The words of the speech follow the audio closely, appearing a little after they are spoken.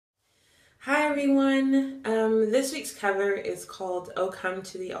everyone. This week's cover is called "Oh Come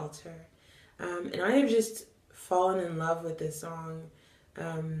to the Altar," and I have just fallen in love with this song,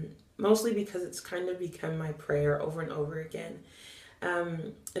 mostly because it's kind of become my prayer over and over again.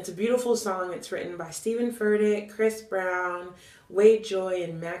 It's a beautiful song. It's written by Stephen Furtick, Chris Brown, Wade Joy,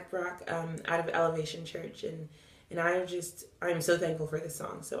 and Mac Brock out of Elevation Church, and I'm so thankful for this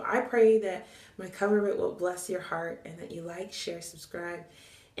song. So I pray that my cover of it will bless your heart and that you like, share, subscribe,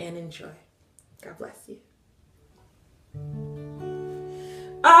 and enjoy. God bless you.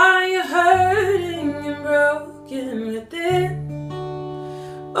 Are you hurting and broken within?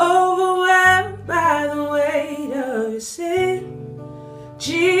 Overwhelmed by the weight of your sin?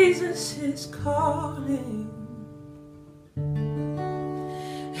 Jesus is calling.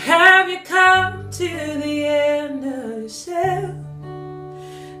 Have you come to the end of yourself?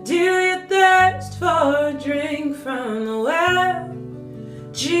 Do you thirst for a drink from the well?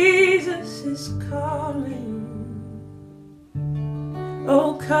 Jesus is calling.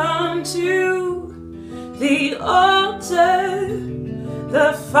 Oh, come to the altar.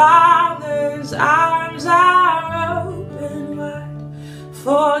 The Father's arms are open wide.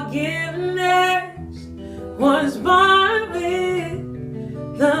 Forgiveness was born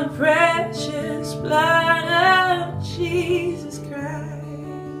with the precious blood of Jesus Christ.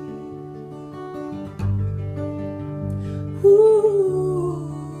 Ooh.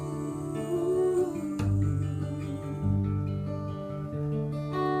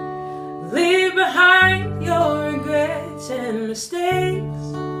 Leave behind your regrets and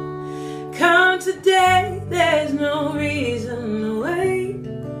mistakes. Come today, there's no reason to wait.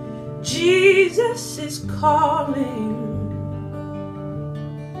 Jesus is calling.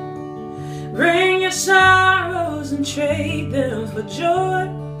 Bring your sorrows and trade them for joy.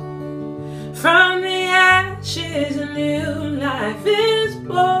 From the ashes a new life is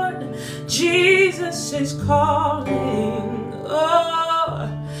born. Jesus is calling.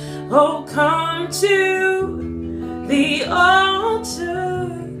 Oh, come to the altar.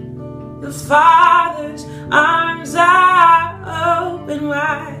 The Father's arms are open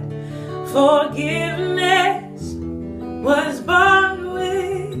wide. Forgiveness was born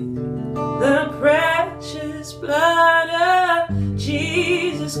with the precious blood of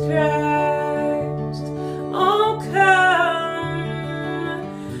Jesus Christ. Oh, come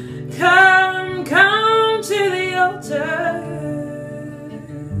to the altar.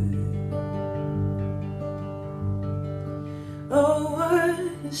 Oh, what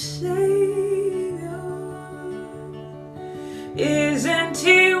a Savior. Isn't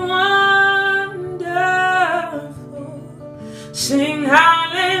He wonderful? Sing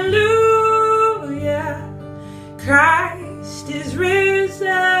hallelujah. Christ is risen.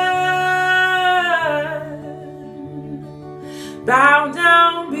 Bow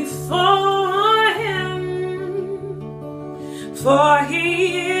down before Him, for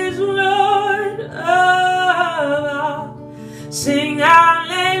He is Lord of all. Sing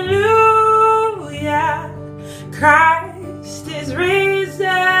hallelujah, Christ is risen.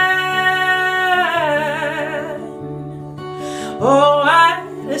 Oh,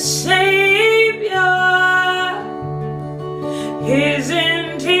 what a Savior.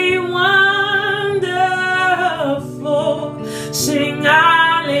 Isn't He wonderful? Sing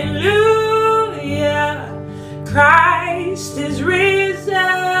hallelujah, Christ is risen.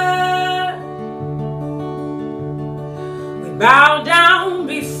 Bow down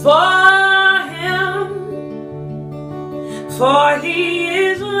before Him, for He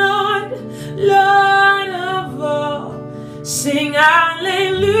is Lord, Lord of all. Sing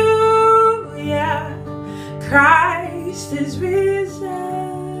hallelujah, Christ is risen.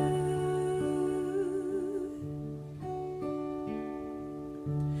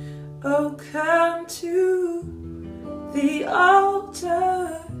 Oh, come to the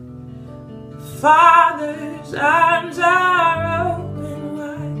altar. Father's arms are open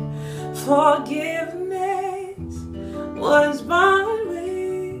wide. Forgiveness was born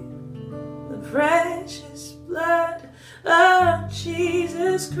with the precious blood of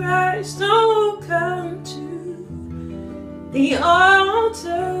Jesus Christ. Oh, come to the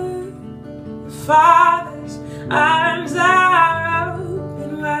altar. The Father's arms are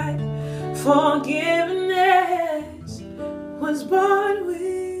open wide. Forgiveness was born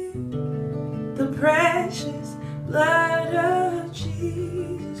with the precious blood of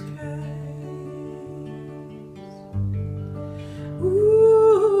Jesus Christ.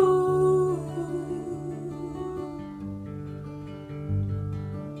 Ooh.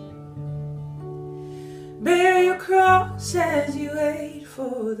 Bear your cross as you wait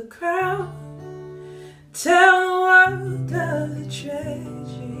for the crown. Tell the world of the treasure